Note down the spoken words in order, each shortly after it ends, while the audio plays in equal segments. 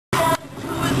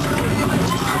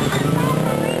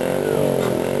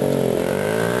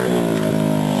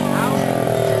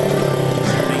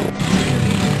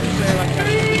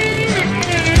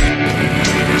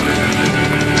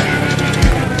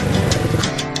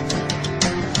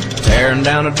tearing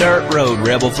down a dirt road,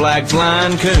 rebel flag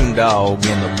flying, coon dog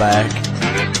in the back.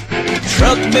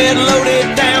 Truck bed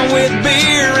loaded down with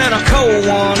beer and a cold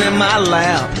one in my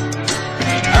lap.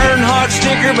 Earnhardt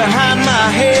sticker behind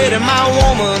my head and my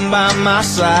woman by my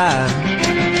side.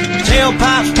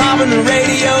 Tailpipes popping, the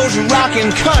radios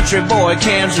rocking, country boy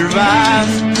can't survive.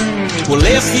 Well,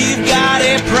 if you've got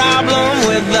a problem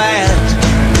with that,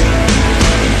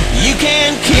 you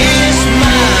can kiss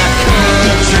my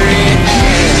country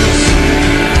ass.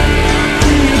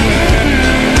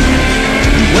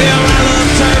 Well, I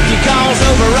love turkey calls,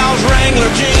 overalls,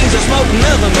 Wrangler jeans. I smoke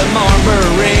nothing but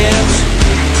Marlboro Reds.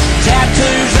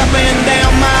 Tattoos up and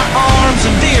down my arms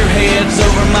and deer heads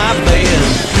over my bed.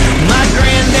 My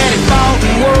granddaddy fought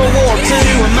in World War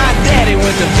II and my daddy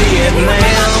went to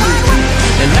Vietnam.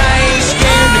 And I ain't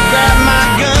scared to grab my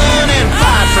gun and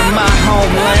fight for my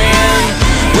homeland.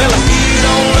 Well, if you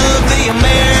don't love the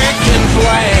American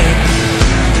flag,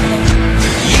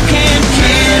 you can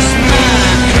kiss my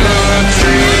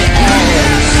country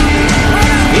ass.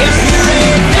 If you're a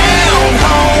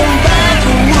down-home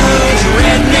backwoods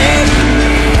redneck,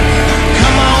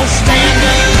 come on, stand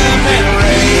up and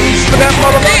raise your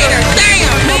hand.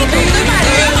 Damn,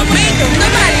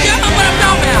 somebody jump on what I'm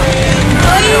talking about.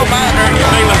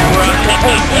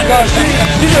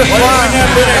 She just flying.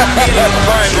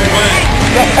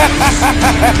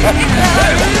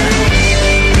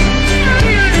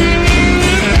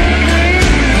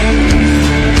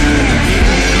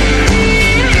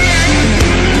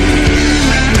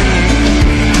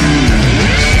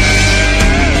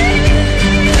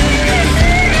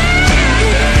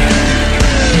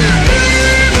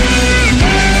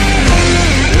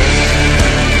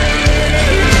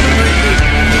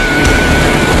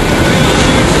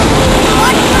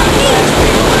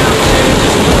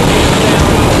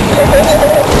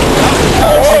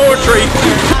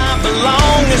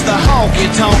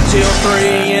 Tonk till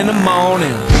 3 in the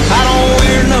morning. I don't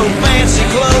wear no fancy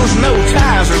clothes, no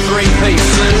ties or three-piece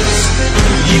suits.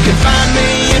 You can find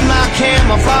me in my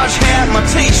camouflage hat, my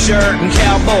t-shirt and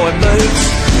cowboy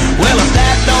boots. Well, if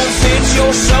that don't fit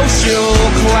your social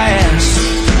class,